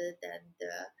compassion rather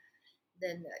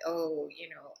than oh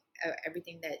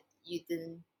everything that you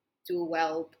didn't do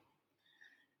well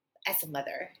as a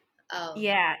mother. Um,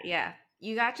 Yeah, yeah.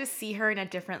 You got to see her in a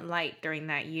different light during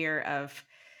that year of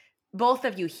both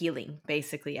of you healing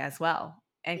basically as well,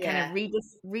 and kind of yeah,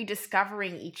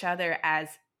 rediscovering each other as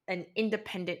an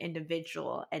independent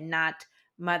individual and not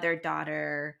mother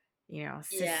daughter, yeah.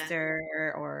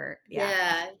 sister, or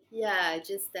yeah. Yeah,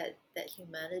 just that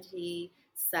humanity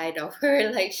side of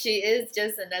her. Like she is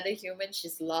just another human.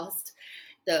 She's lost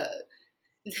the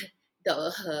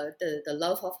the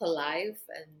love of her life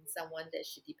and someone that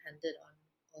she depended on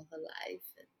all her life.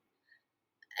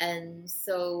 And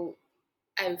so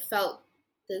I felt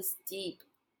this deep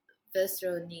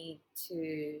visceral need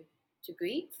to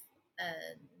grieve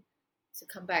and to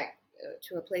come back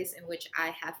to a place in which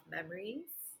I have memories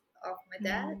of my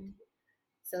dad. Mm.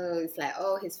 So it's like,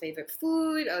 oh, his favorite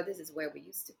food. Oh, this is where we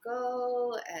used to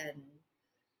go, and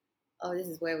oh, this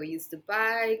is where we used to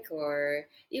bike, or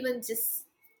even just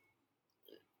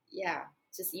yeah,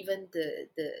 just even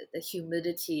the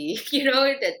humidity,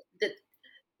 that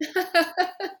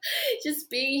just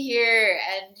being here,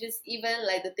 and just even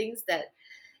like the things that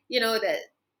that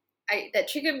that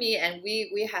trigger me, and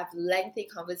we have lengthy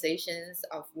conversations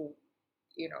of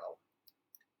you know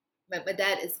my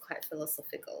dad is quite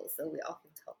philosophical, so we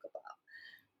often talk about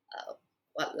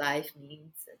what life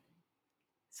means and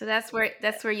So that's things where like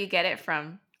that's that. where you get it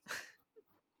from.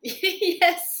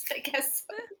 Yes, I guess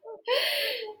so.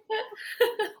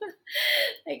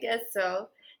 I guess so.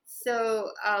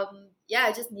 So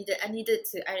yeah, I needed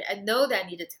to I know that I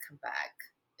needed to come back.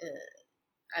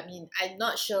 I mean, I'm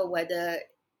not sure whether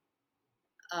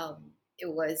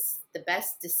it was the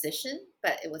best decision,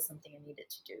 but it was something I needed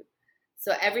to do.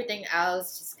 So everything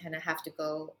else just kind of have to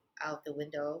go out the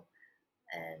window.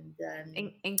 And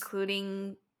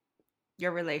Including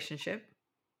your relationship.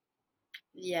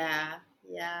 yeah,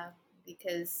 yeah,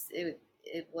 because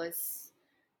it was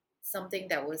something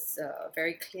that was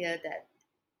very clear that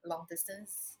long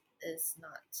distance is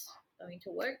not going to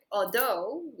work.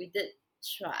 Although we did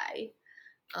try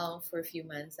for a few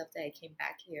months after I came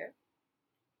back here,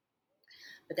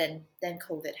 but then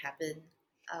COVID happened,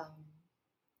 um,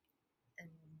 and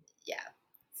yeah,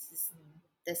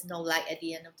 there's no light at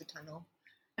the end of the tunnel.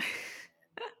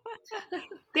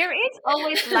 There is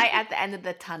always light at the end of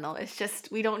the tunnel. It's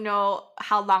just we don't know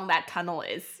how long that tunnel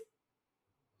is.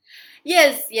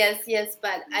 Yes, yes, yes.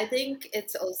 But I think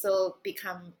it's also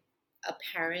become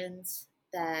apparent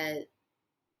that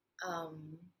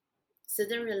um,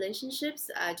 certain relationships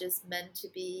are just meant to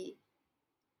be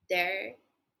there,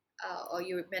 or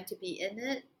you're meant to be in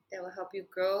it. That will help you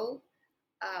grow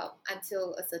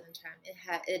until a certain time.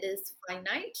 It is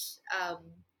finite,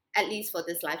 at least for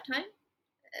this lifetime,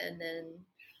 and then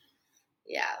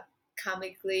yeah,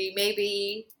 comically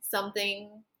maybe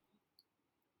something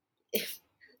if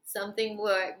something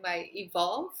might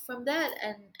evolve from that,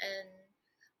 and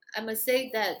I must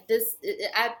say that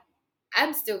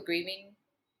I'm still grieving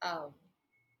um,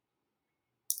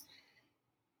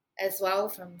 as well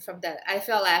from that. I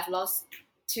felt like I've lost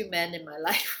two men in my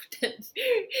life, the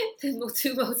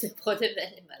two most important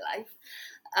men in my life.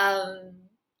 Um,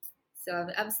 so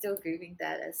I'm still grieving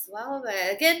that as well. But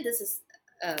again, this is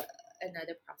uh,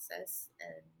 another process,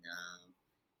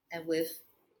 and with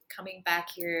coming back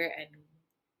here, and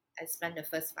I spent the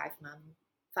first 5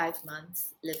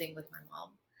 months living with my mom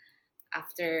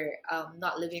after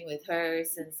not living with her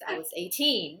since I was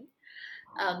 18.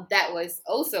 That was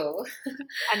also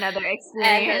Another an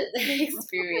experience.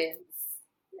 experience.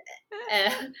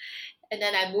 And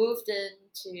then I moved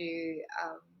into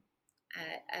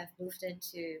I've moved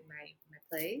into my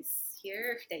place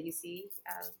here that you see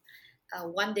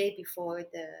one day before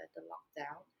the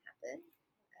lockdown happened.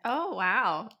 Oh,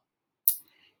 wow.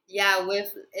 Yeah,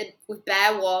 with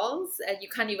bare walls, and you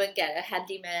can't even get a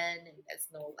handyman, and there's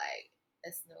no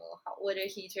hot water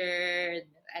heater,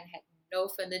 and had no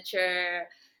furniture.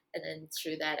 And then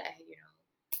through that, I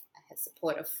had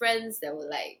support of friends that were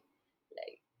like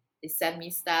they sent me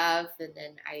stuff, and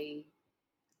then I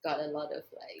got a lot of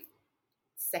like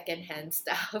secondhand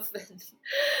stuff,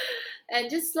 and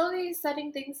just slowly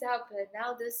setting things up. And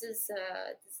now this is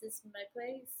my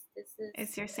place. It's your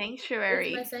It's my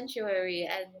sanctuary. sanctuary,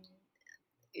 and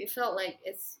it felt like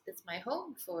it's my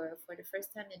home for the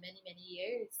first time in many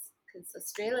years. Because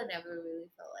Australia never really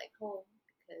felt like home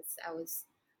because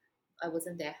I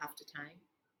wasn't there half the time.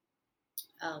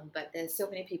 But there's so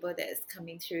many people that is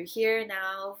coming through here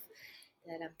now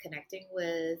that I'm connecting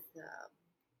with.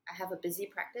 I have a busy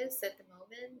practice at the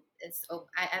moment.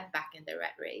 I am back in the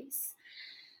rat race.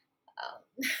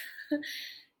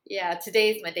 Yeah, today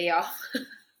is my day off.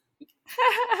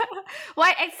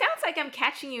 Well, it sounds like I'm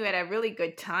catching you at a really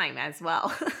good time as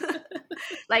well.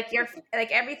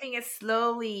 Like everything is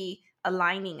slowly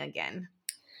aligning again.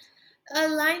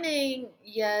 Aligning,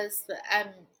 yes, but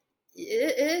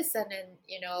it is, and then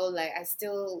like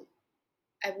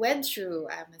I went through.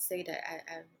 I must say that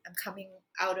I'm coming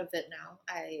out of it now.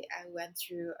 I um, went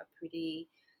through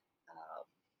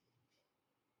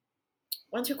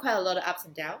quite a lot of ups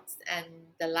and downs, and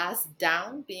the last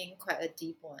down being quite a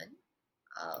deep one.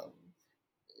 Um,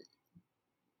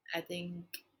 I think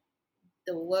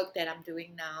the work that I'm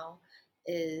doing now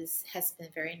is has been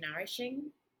very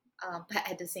nourishing, but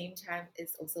at the same time,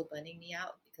 it's also burning me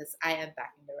out because I am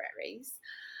back in the rat race.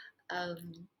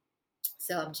 Um,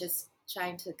 so I'm just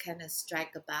trying to kind of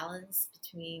strike a balance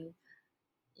between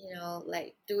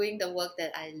like doing the work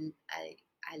that I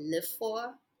live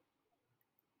for,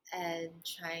 and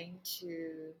trying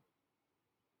to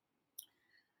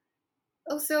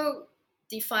also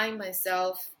define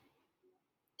myself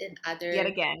in Yet other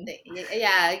again.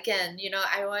 yeah, again,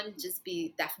 I want to just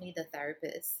be Daphne the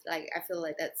therapist. Like I feel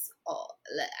like that's all,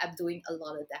 like, I'm doing a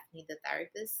lot of Daphne the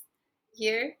therapist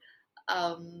here,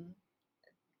 um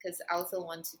because I also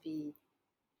want to be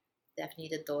Daphne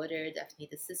the daughter, Daphne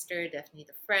the sister, Daphne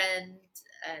the friend,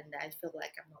 and I feel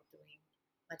like I'm not doing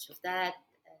much of that,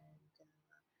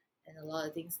 and a lot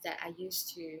of things that I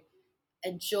used to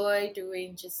enjoy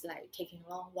doing, just like taking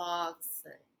long walks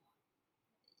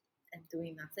and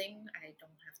doing nothing. I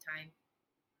don't have time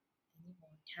anymore.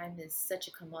 Time is such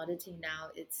a commodity now.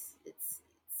 It's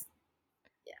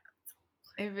yeah,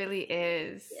 It really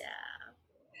is. yeah.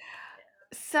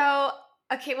 So,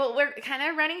 okay, well, we're kind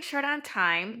of running short on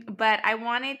time, but I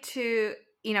wanted to,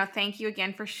 thank you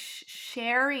again for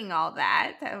sharing all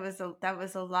that. That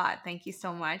was a lot. Thank you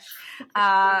so much. Thank you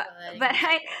Uh, for letting but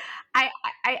me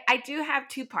I do have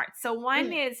two parts. So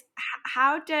one share. is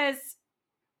how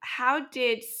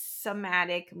did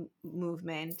somatic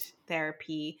movement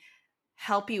therapy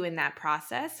help you in that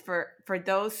process for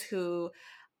those who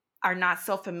are not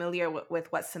so familiar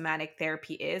with what somatic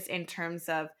therapy is in terms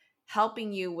of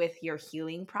helping you with your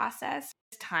healing process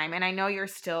time. And I know you're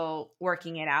still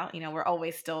working it out. We're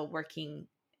always still working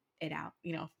it out,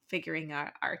 figuring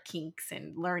our kinks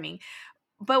and learning.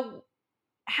 But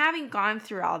having gone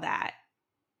through all that,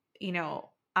 and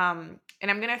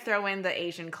I'm going to throw in the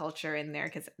Asian culture in there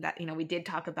because that, we did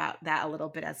talk about that a little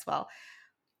bit as well.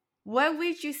 What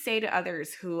would you say to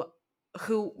others who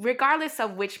regardless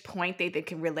of which point they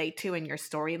can relate to in your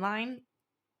storyline,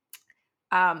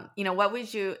 what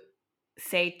would you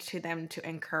say to them to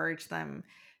encourage them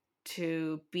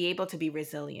to be able to be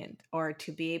resilient or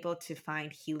to be able to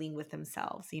find healing with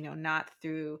themselves, not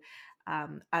through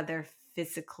other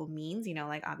physical means,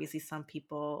 like obviously some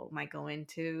people might go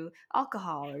into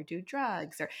alcohol or do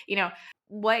drugs or,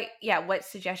 what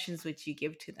suggestions would you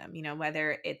give to them,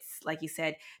 whether it's, like you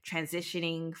said,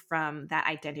 transitioning from that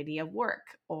identity of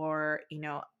work or,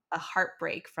 a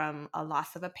heartbreak from a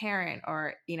loss of a parent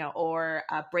or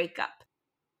a breakup.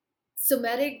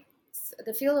 Somatics,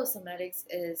 the field of somatics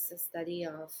is the study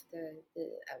of the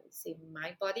I would say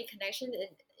mind body connection, and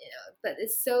but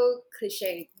it's so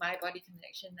cliche, mind body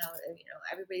connection now.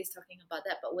 Everybody's talking about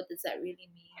that, but what does that really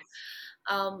mean?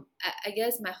 I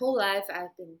guess my whole life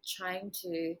I've been trying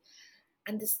to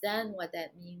understand what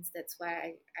that means. That's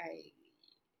why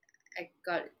I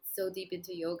got so deep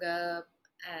into yoga,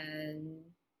 and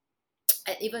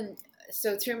even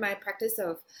so through my practice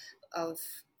of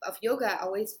of yoga, I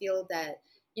always feel that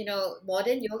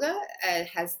modern yoga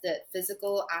has the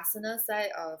physical asana side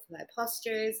of like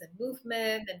postures and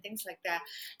movement and things like that,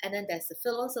 and then there's the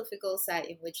philosophical side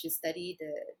in which you study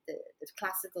the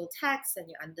classical texts and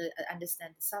you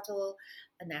understand the subtle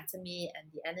anatomy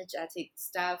and the energetic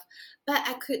stuff. But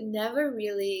I could never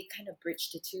really kind of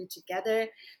bridge the two together.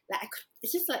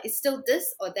 It's just like it's still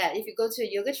this or that. If you go to a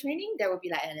yoga training, there will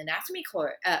be like an anatomy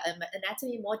core, an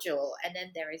anatomy module, and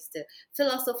then there is the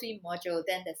philosophy module.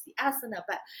 Then there's the asana.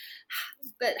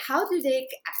 But how do they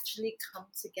actually come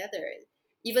together?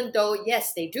 Even though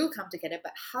yes, they do come together,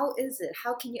 but how is it?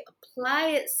 How can you apply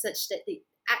it such that they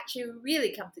actually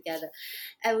really come together?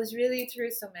 It was really through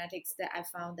somatics that I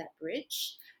found that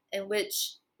bridge, in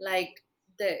which like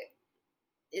the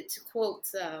to quote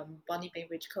Bonnie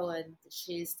Bainbridge Cohen,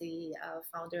 she's the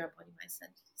founder of Body Mind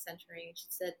Centering. She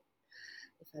said,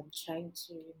 if I'm trying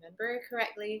to remember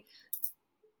correctly,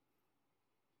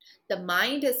 the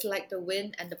mind is like the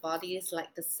wind and the body is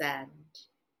like the sand.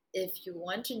 If you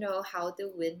want to know how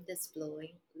the wind is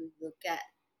blowing, look at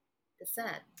the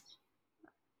sand.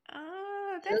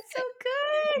 Oh, Look that's so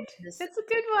at good. the sand. That's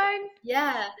a good one.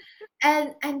 Yeah,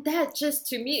 and that just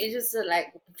to me is just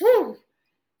like, whew,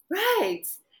 right.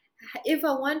 If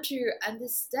I want to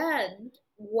understand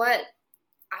what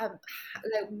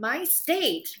like my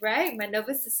state, right, my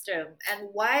nervous system, and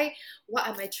what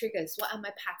are my triggers, what are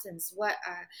my patterns, what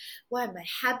are my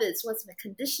habits, what's my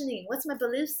conditioning, what's my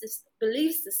belief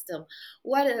system,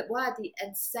 what are the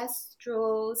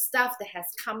ancestral stuff that has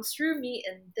come through me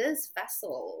in this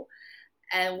vessel,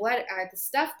 and what are the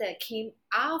stuff that came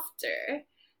after,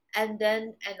 and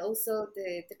also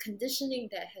the conditioning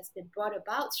that has been brought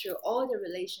about through all the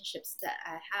relationships that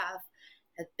I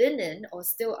have been in or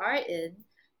still are in,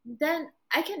 then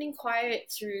I can inquire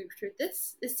it through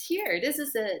this here. This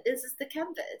is the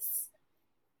canvas,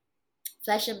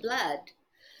 flesh and blood.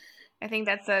 I think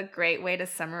that's a great way to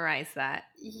summarize that.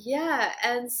 Yeah,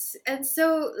 and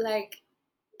so like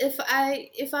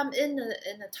if I'm in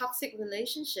a toxic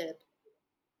relationship,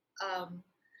 um,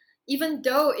 even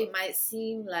though it might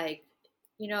seem like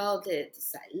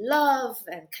this like love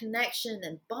and connection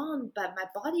and bond, but my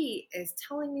body is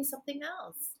telling me something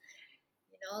else.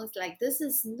 It's like this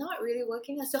is not really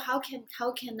working out. So how can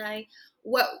I,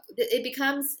 what it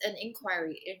becomes an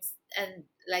inquiry. And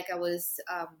like I was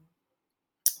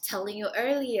telling you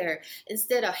earlier,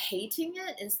 instead of hating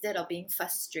it, instead of being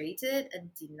frustrated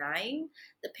and denying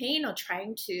the pain or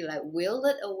trying to like will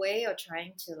it away or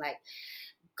trying to like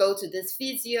go to this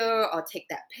physio or take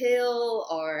that pill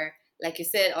or like you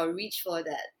said or reach for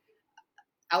that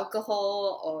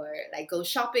alcohol or like go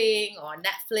shopping or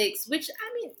Netflix, which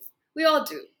I mean we all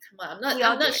do. Come on, I'm not We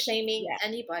all I'm do not it. shaming Yeah.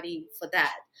 anybody for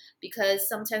that, because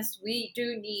sometimes we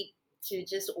do need to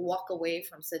just walk away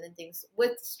from certain things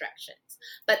with distractions.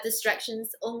 But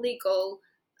distractions only go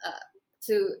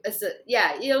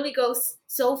yeah, it only goes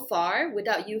so far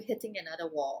without you hitting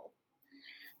another wall.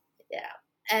 Yeah.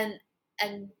 And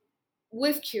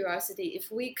with curiosity, if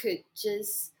we could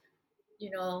just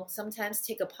sometimes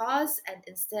take a pause, and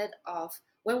instead of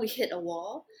when we hit a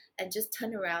wall and just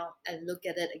turn around and look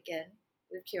at it again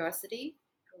with curiosity,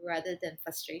 rather than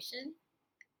frustration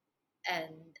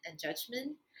and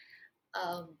judgment,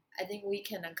 I think we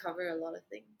can uncover a lot of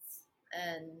things,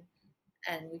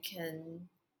 and we can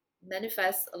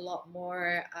manifest a lot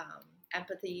more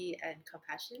empathy and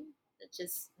compassion,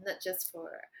 not just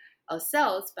for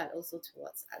ourselves, but also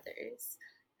towards others.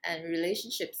 And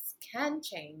relationships can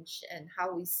change, and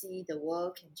how we see the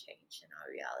world can change, and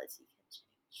our reality can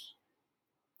change.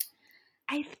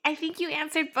 I think you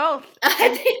answered both I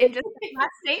in think just the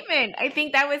last statement. I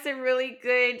think that was a really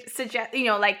good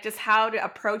like just how to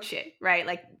approach it, right?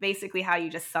 Like basically how you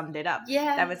just summed it up.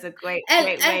 yeah, That was a great and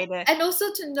way to.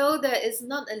 also to know that it's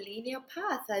not a linear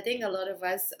path. I think a lot of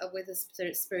us with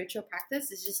a spiritual practice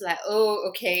is just like, oh,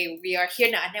 okay, we are here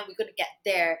now, and then we're going to get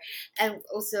there. And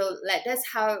also, like, that's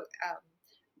how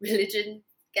religion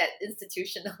get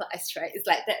institutionalized, right? It's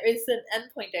like there is an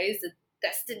endpoint, there is a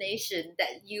destination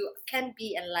that you can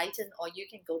be enlightened, or you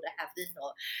can go to heaven,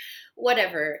 or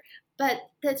whatever. But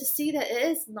that to see that it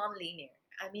is non-linear.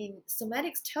 I mean,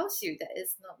 somatics tells you that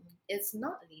it's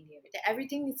not linear. That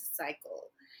everything is a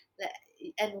cycle, that,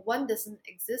 and one doesn't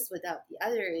exist without the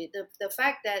other. The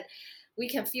fact that we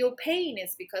can feel pain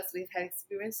is because we've had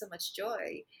experienced so much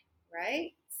joy,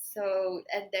 right? So,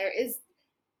 and there is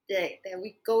that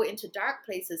we go into dark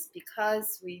places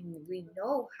because we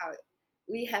know how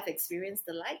we have experienced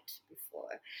the light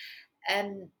before,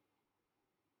 and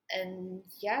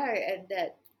yeah, and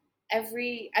that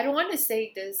I don't want to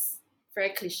say this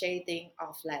very cliche thing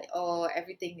of like, oh,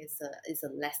 everything is a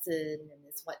lesson, and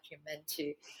it's what you're meant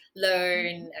to learn,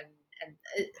 and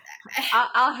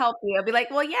I'll help you. I'll be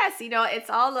like, well, yes, it's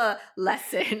all a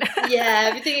lesson. yeah,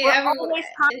 everything, We're always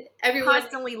everyone.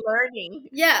 constantly learning.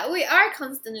 Yeah, we are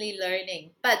constantly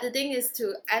learning, but the thing is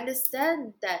to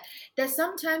understand that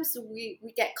sometimes we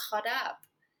get caught up.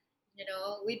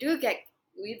 We do get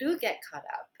caught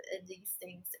up in these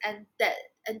things, and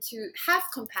to have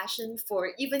compassion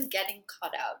for even getting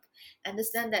caught up.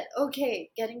 Understand that, okay,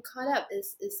 getting caught up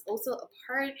is also a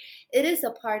part. It is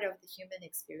a part of the human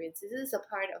experience. It is a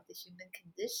part of the human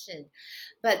condition.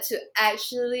 But to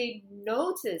actually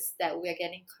notice that we're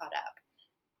getting caught up,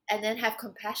 and then have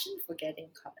compassion for getting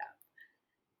caught up,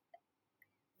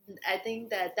 I think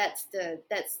that's the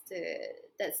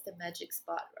magic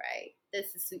spot, right?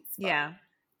 That's the sweet spot. Yeah.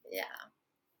 Yeah.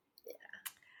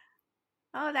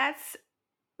 Oh, that's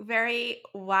very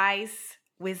wise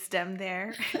wisdom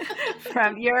there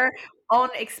from your own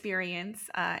experience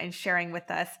and sharing with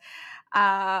us.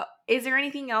 Is there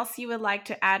anything else you would like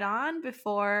to add on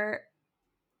before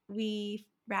we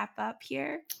wrap up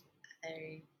here?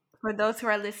 For those who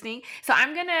are listening. So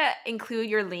I'm going to include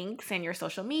your links and your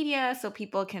social media so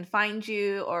people can find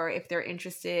you, or if they're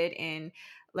interested in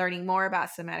learning more about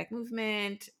somatic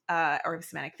movement or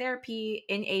somatic therapy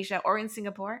in Asia or in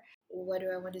Singapore. What do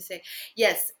I want to say?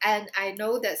 Yes, and I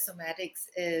know that somatics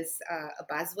is a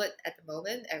buzzword at the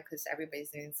moment because everybody's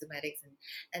doing somatics,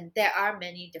 and there are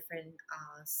many different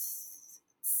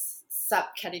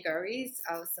subcategories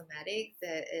of somatic.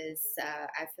 There is,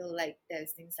 I feel like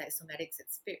there's things like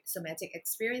somatic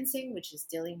experiencing, which is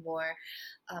dealing more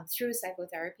through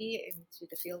psychotherapy into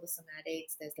the field of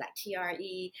somatics. There's like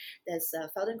TRE, there's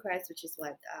Feldenkrais, which is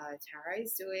what Tara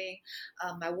is doing.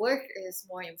 My work is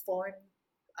more informed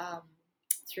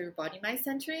through body-mind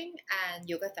centering and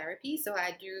yoga therapy. So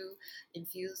I do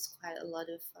infuse quite a lot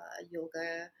of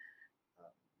yoga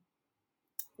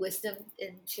wisdom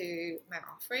into my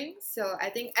offerings. So I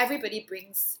think everybody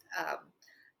brings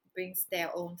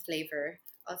their own flavor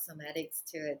of somatics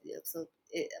to it. So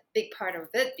a big part of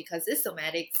it, because it's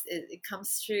somatics, it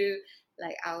comes through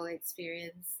like our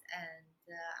experience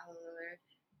and our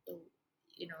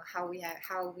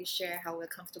how we share, how we're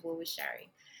comfortable with sharing.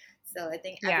 So I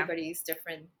think everybody is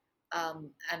different.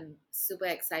 I'm super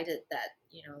excited that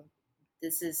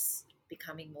this is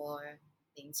becoming more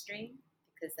mainstream,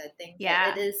 because I think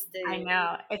that it is I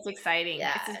know. It's exciting.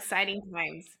 Yeah. It's exciting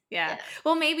times. Yeah.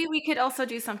 Well, maybe we could also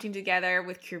do something together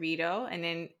with Querido, and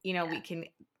then, we can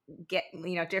get,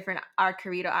 our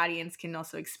Querido audience can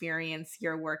also experience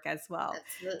your work as well.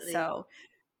 Absolutely. So,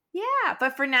 yeah.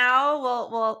 But for now,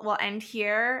 we'll end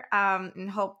here and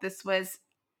hope this was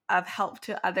of help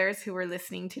to others who were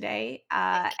listening today.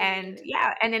 And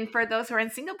then for those who are in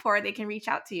Singapore, they can reach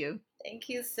out to you. Thank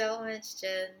you so much,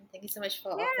 Jen. Thank you so much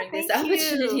for offering this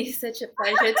opportunity. You. Such a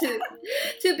pleasure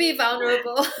to be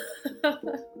vulnerable.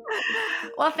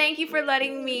 Well, thank you for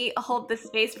letting me hold the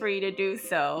space for you to do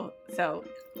so. So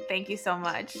thank you so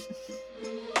much.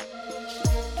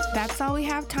 That's all we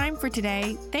have time for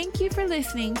today. Thank you for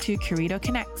listening to Querido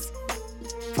Connects.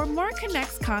 For more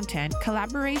Connects content,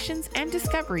 collaborations, and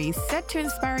discoveries set to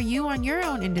inspire you on your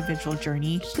own individual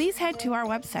journey, please head to our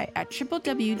website at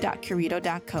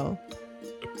www.curito.co.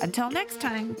 Until next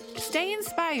time, stay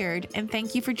inspired, and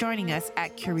thank you for joining us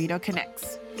at Curito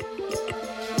Connects.